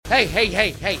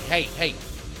Hey.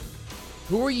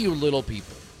 Who are you little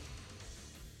people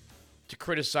to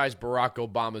criticize Barack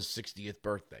Obama's 60th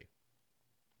birthday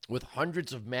with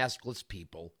hundreds of maskless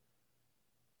people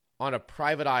on a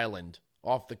private island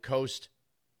off the coast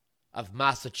of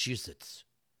Massachusetts?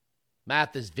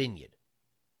 Martha's Vineyard.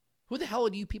 Who the hell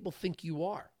do you people think you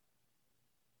are?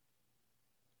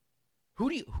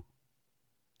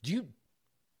 You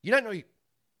not know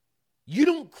you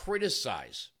don't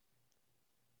criticize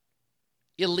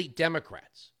elite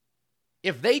Democrats.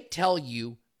 If they tell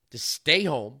you to stay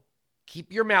home,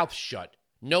 keep your mouth shut,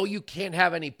 know you can't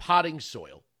have any potting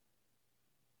soil,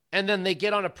 and then they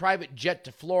get on a private jet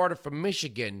to Florida from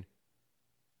Michigan,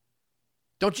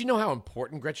 don't you know how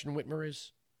important Gretchen Whitmer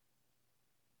is?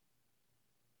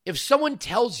 If someone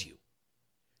tells you,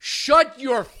 shut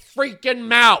your freaking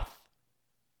mouth,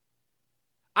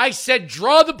 I said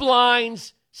draw the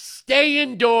blinds, stay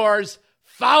indoors,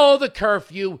 follow the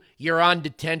curfew, you're on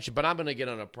detention. But I'm going to get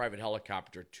on a private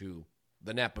helicopter to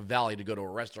the Napa Valley to go to a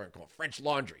restaurant called French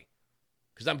Laundry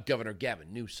because I'm Governor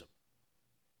Gavin Newsom.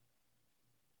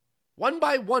 One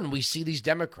by one, we see these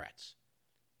Democrats.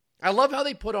 I love how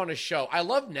they put on a show. I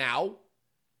love now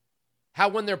how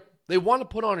when they want to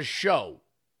put on a show,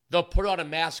 they'll put on a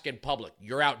mask in public.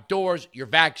 You're outdoors, you're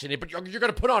vaccinated, but you're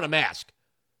going to put on a mask.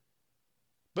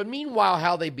 But meanwhile,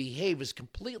 how they behave is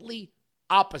completely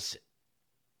opposite.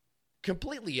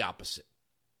 Completely opposite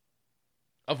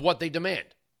of what they demand.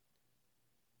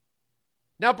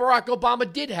 Now, Barack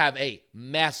Obama did have a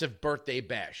massive birthday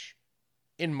bash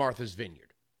in Martha's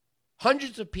Vineyard.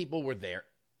 Hundreds of people were there.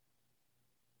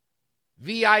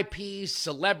 VIPs,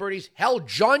 celebrities, hell,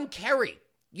 John Kerry,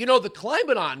 the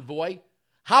climate envoy,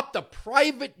 hopped a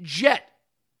private jet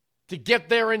to get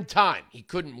there in time. He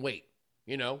couldn't wait,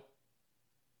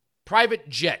 Private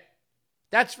jet.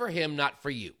 That's for him, not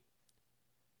for you.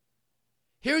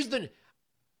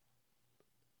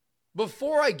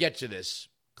 Before I get to this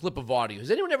clip of audio, has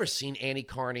anyone ever seen Annie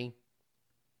Carney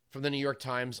from the New York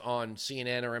Times on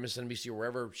CNN or MSNBC or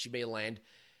wherever she may land?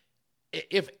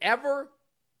 If ever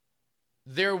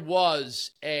there was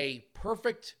a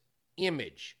perfect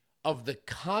image of the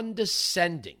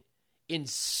condescending,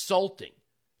 insulting,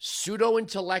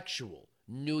 pseudo-intellectual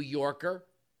New Yorker,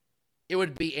 it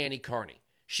would be Annie Carney.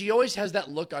 She always has that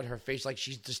look on her face like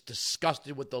she's just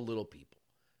disgusted with the little people.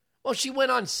 Well, she went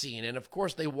on CNN. Of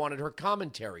course, they wanted her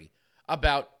commentary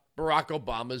about Barack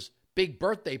Obama's big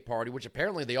birthday party, which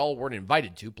apparently they all weren't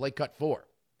invited to. Play cut 4.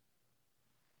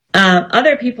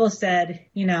 Other people said,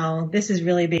 this is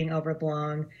really being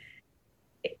overblown.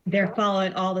 They're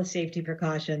following all the safety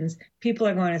precautions. People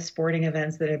are going to sporting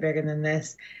events that are bigger than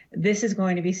this. This is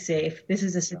going to be safe. This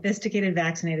is a sophisticated,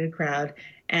 vaccinated crowd,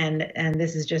 and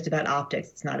this is just about optics.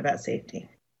 It's not about safety.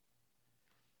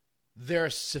 They're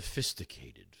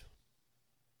sophisticated.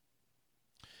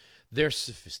 They're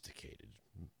sophisticated.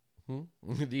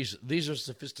 These are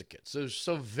sophisticates. They're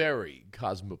so very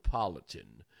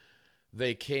cosmopolitan.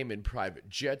 They came in private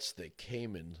jets. They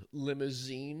came in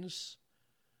limousines.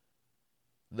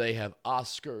 They have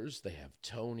Oscars, they have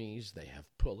Tonys, they have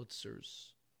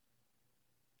Pulitzers,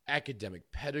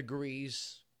 academic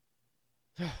pedigrees.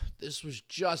 This was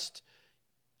just,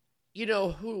 who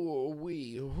are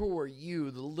we, who are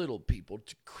you, the little people,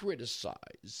 to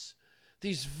criticize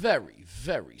these very,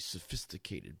 very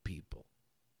sophisticated people?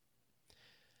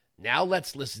 Now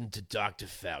let's listen to Dr.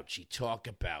 Fauci talk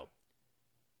about,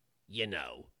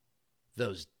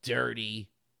 those dirty,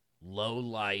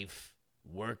 low-life,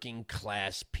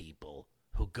 working-class people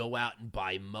who go out and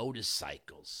buy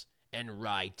motorcycles and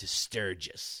ride to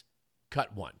Sturgis.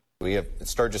 Cut 1. We have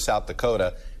Sturgis, South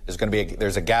Dakota.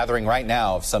 There's a gathering right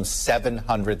now of some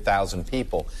 700,000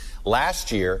 people.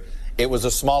 Last year, it was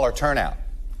a smaller turnout,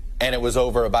 and it was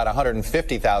over about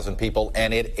 150,000 people,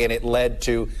 and it led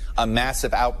to a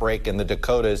massive outbreak in the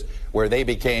Dakotas where they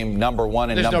became number 1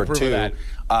 and number 2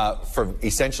 for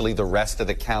essentially the rest of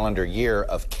the calendar year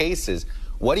of cases.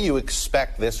 What do you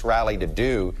expect this rally to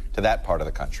do to that part of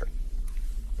the country?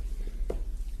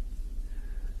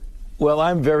 Well,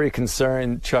 I'm very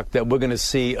concerned, Chuck, that we're going to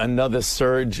see another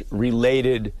surge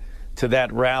related to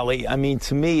that rally. I mean,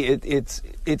 to me,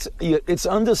 it's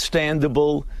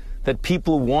understandable that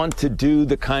people want to do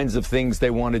the kinds of things they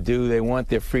want to do. They want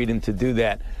their freedom to do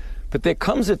that. But there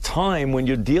comes a time when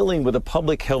you're dealing with a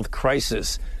public health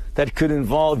crisis that could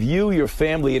involve you, your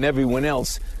family, and everyone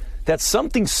else, that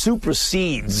something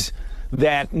supersedes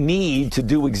that need to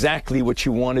do exactly what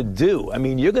you want to do. I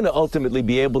mean, you're going to ultimately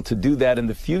be able to do that in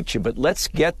the future, but let's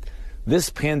get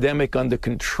this pandemic under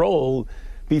control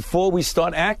before we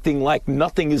start acting like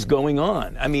nothing is going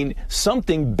on. I mean,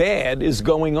 something bad is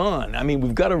going on. I mean,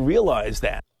 we've got to realize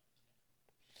that.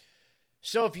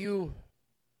 So if you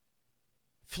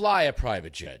fly a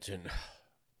private jet, and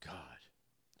God,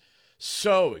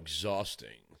 so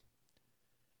exhausting.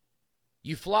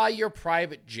 You fly your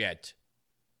private jet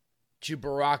to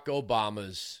Barack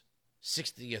Obama's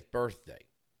 60th birthday,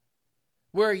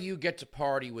 where you get to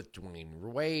party with Dwayne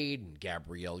Wade and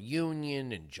Gabrielle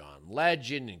Union and John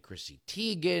Legend and Chrissy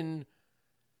Teigen.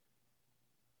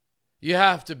 You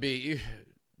have to be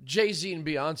Jay-Z and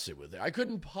Beyonce were there. I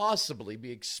couldn't possibly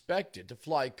be expected to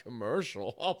fly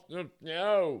commercial. Oh,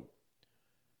 no.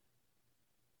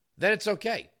 Then it's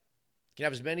okay. You can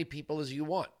have as many people as you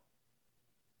want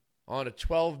on a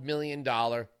 $12 million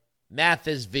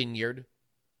Mathis Vineyard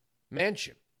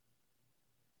mansion.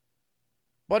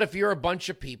 But if you're a bunch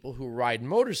of people who ride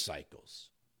motorcycles,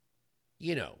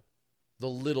 you know, the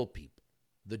little people,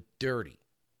 the dirty,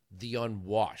 the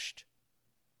unwashed,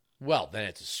 well, then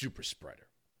it's a super spreader.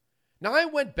 Now, I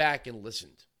went back and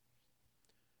listened.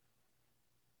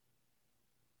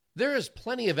 There is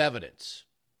plenty of evidence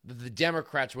that the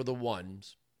Democrats were the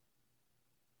ones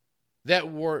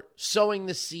that were sowing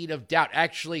the seed of doubt,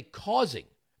 actually causing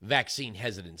vaccine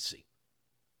hesitancy.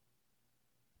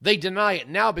 They deny it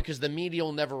now because the media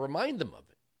will never remind them of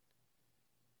it.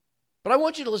 But I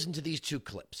want you to listen to these two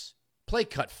clips. Play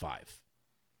cut 5.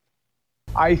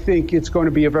 I think it's going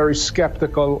to be a very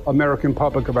skeptical American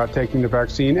public about taking the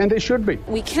vaccine, and they should be.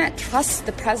 We can't trust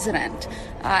the president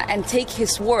and take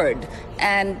his word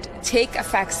and take a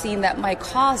vaccine that might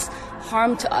cause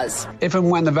harm to us. If and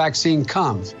when the vaccine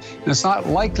comes, and it's not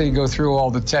likely to go through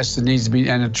all the tests that needs to be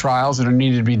and the trials that are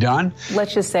needed to be done.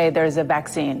 Let's just say there's a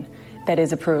vaccine that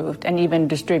is approved and even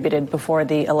distributed before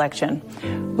the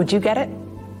election. Would you get it?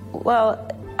 Well,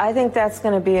 I think that's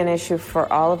going to be an issue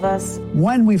for all of us.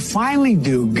 When we finally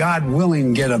do, God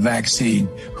willing, get a vaccine,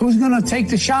 who's going to take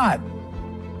the shot?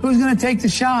 Who's going to take the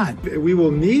shot? We will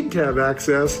need to have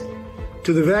access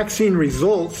to the vaccine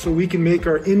results so we can make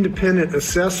our independent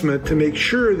assessment to make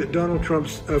sure that Donald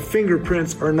Trump's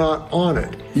fingerprints are not on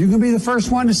it. You can be the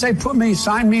first one to say,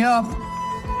 sign me up.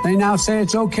 They now say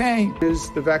it's okay. Is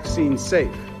the vaccine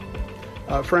safe?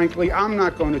 Frankly, I'm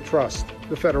not going to trust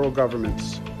the federal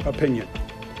government's opinion.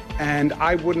 And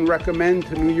I wouldn't recommend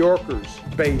to New Yorkers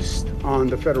based on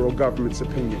the federal government's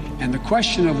opinion. And the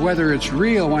question of whether it's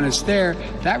real when it's there,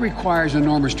 that requires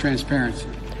enormous transparency.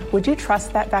 Would you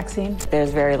trust that vaccine?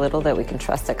 There's very little that we can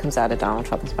trust that comes out of Donald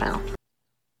Trump's mouth.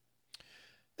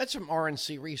 That's from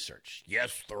RNC Research.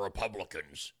 Yes, the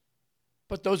Republicans.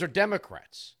 But those are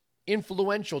Democrats,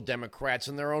 influential Democrats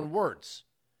in their own words.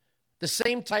 The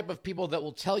same type of people that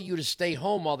will tell you to stay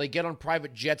home while they get on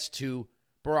private jets to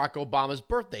Barack Obama's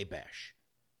birthday bash.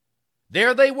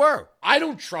 There they were. I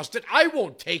don't trust it. I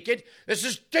won't take it. This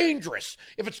is dangerous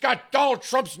if it's got Donald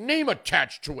Trump's name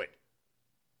attached to it.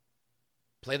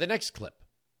 Play the next clip.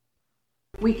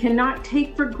 We cannot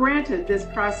take for granted this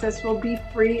process will be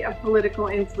free of political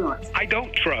influence. I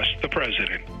don't trust the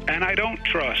president, and I don't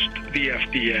trust the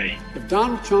FDA. If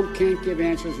Donald Trump can't give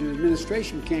answers and the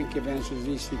administration can't give answers to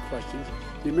these 3 questions,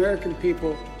 the American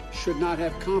people should not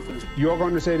have confidence. You're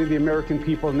going to say to the American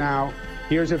people now,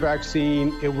 here's a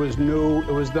vaccine, it was new,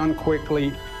 it was done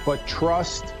quickly, but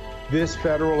trust this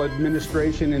federal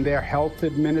administration and their health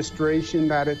administration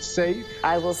that it's safe?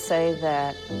 I will say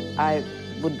that I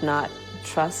would not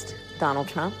trust Donald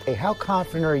Trump. Hey, how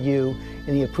confident are you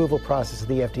in the approval process of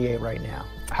the FDA right now?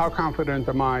 How confident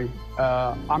am I?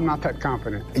 I'm not that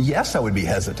confident. Yes, I would be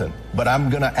hesitant, but I'm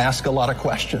going to ask a lot of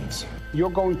questions. You're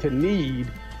going to need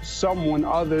someone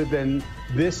other than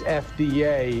this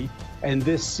FDA and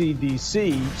this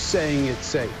CDC saying it's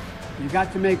safe. You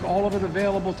got to make all of it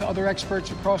available to other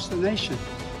experts across the nation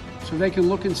so they can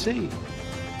look and see.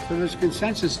 So there's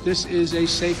consensus, this is a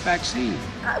safe vaccine.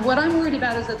 What I'm worried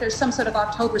about is that there's some sort of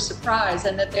October surprise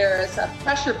and that there is a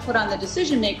pressure put on the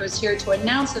decision makers here to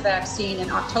announce a vaccine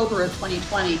in October of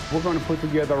 2020. We're going to put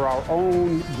together our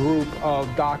own group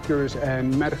of doctors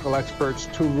and medical experts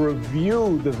to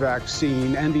review the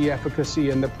vaccine and the efficacy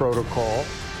and the protocol.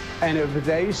 And if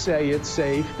they say it's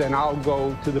safe, then I'll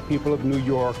go to the people of New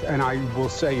York and I will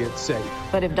say it's safe.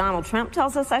 But if Donald Trump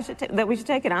tells us that we should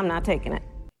take it, I'm not taking it.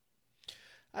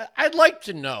 I'd like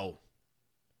to know,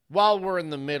 while we're in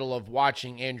the middle of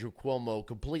watching Andrew Cuomo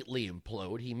completely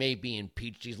implode, he may be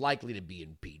impeached, he's likely to be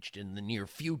impeached in the near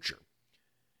future.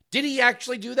 Did he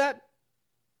actually do that?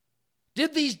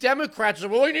 Did these Democrats say,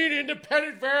 well, we need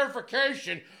independent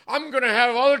verification, I'm going to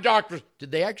have other doctors.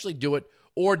 Did they actually do it,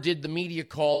 or did the media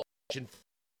call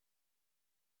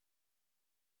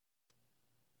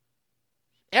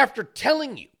after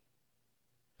telling you?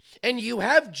 And you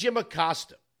have Jim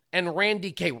Acosta and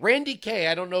Randy Kay. Randy Kay,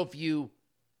 I don't know if you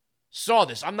saw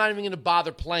this. I'm not even going to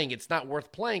bother playing. It's not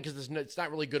worth playing because it's not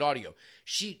really good audio.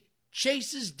 She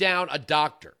chases down a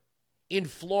doctor in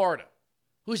Florida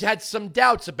who's had some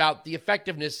doubts about the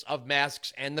effectiveness of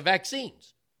masks and the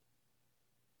vaccines.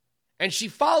 And she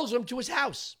follows him to his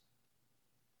house.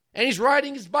 And he's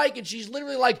riding his bike, and she's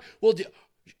literally like, well,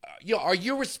 are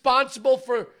you responsible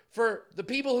for the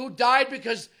people who died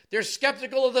because they're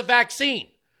skeptical of the vaccine?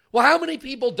 Well, how many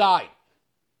people died?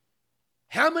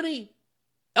 How many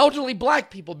elderly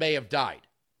black people may have died?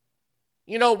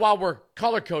 While we're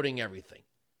color coding everything.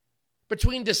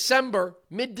 Between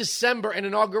mid-December, and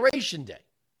Inauguration Day.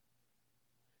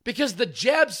 Because the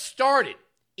jabs started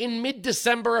in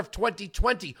mid-December of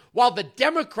 2020, while the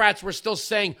Democrats were still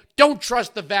saying, don't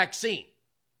trust the vaccine.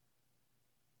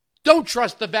 Don't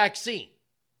trust the vaccine.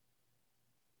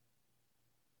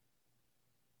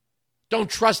 Don't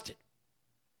trust it.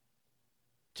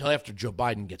 Till after Joe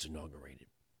Biden gets inaugurated.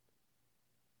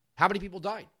 How many people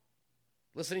died?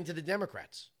 Listening to the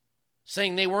Democrats,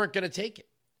 saying they weren't going to take it.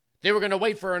 They were going to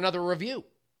wait for another review.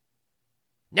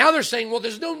 Now they're saying, well,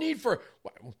 there's no need for,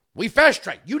 we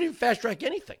fast-tracked. You didn't fast-track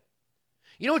anything.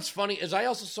 You know what's funny is I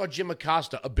also saw Jim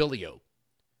Acosta,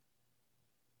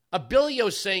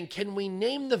 Abilio saying, can we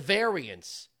name the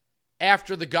variants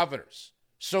after the governors?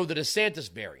 So the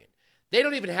DeSantis variant. They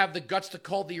don't even have the guts to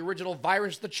call the original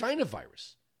virus the China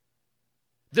virus.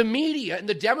 The media and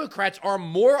the Democrats are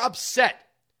more upset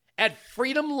at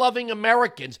freedom-loving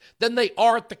Americans than they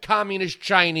are at the communist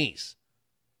Chinese.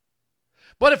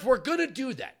 But if we're going to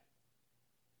do that,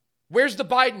 where's the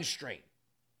Biden strain?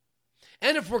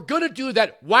 And if we're going to do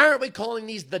that, why aren't we calling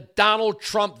these the Donald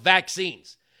Trump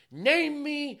vaccines? Name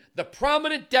me the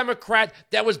prominent Democrat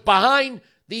that was behind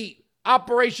the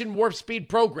Operation Warp Speed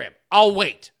program. I'll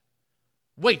wait.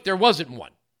 Wait, there wasn't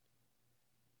one.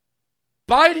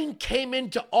 Biden came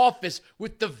into office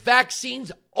with the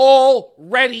vaccines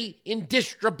already in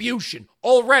distribution.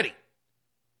 Already.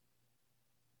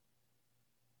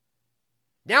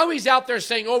 Now he's out there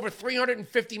saying over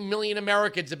 350 million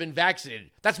Americans have been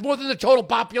vaccinated. That's more than the total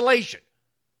population.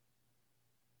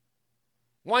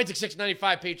 Wines at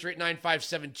 695, Patriot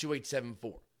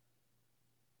 957-2874.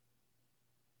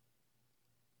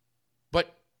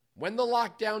 But when the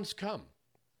lockdowns come,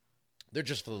 they're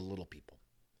just for the little people.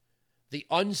 The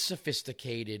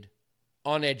unsophisticated,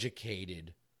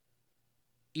 uneducated,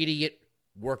 idiot,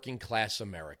 working class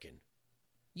American.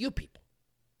 You people.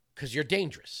 Because you're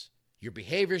dangerous. Your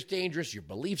behavior's dangerous. Your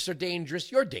beliefs are dangerous.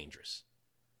 You're dangerous.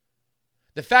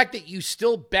 The fact that you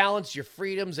still balance your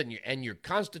freedoms and your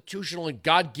constitutional and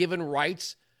God-given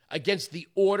rights against the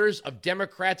orders of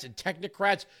Democrats and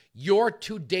technocrats, you're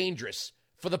too dangerous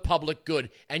for the public good,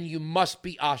 and you must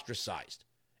be ostracized.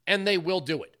 And they will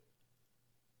do it.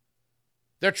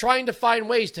 They're trying to find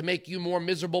ways to make you more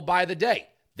miserable by the day.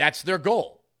 That's their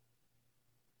goal.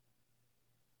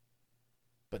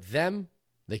 But them,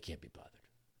 they can't be bothered.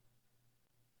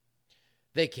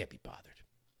 They can't be bothered.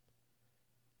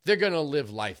 They're going to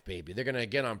live life, baby. They're going to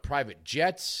get on private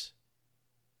jets.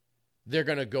 They're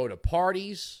going to go to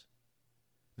parties.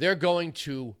 They're going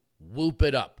to whoop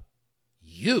it up.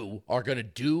 You are going to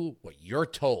do what you're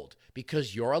told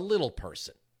because you're a little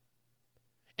person.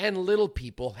 And little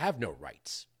people have no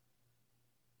rights.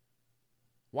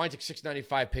 Weinzig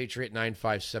 695, Patriot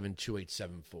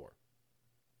 957-2874.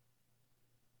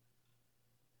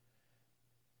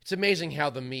 It's amazing how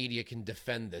the media can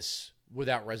defend this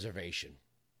without reservation.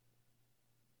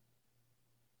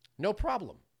 No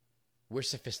problem. We're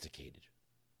sophisticated.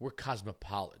 We're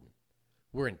cosmopolitan.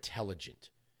 We're intelligent.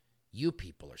 You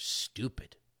people are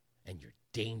stupid, and you're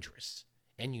dangerous,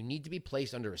 and you need to be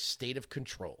placed under a state of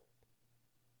control.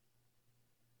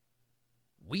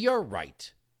 We are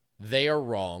right. They are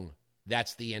wrong.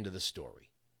 That's the end of the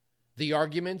story. The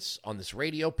arguments on this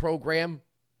radio program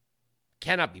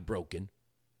cannot be broken.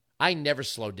 I never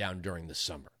slow down during the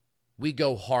summer. We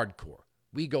go hardcore.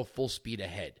 We go full speed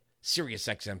ahead. Sirius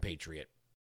XM Patriot.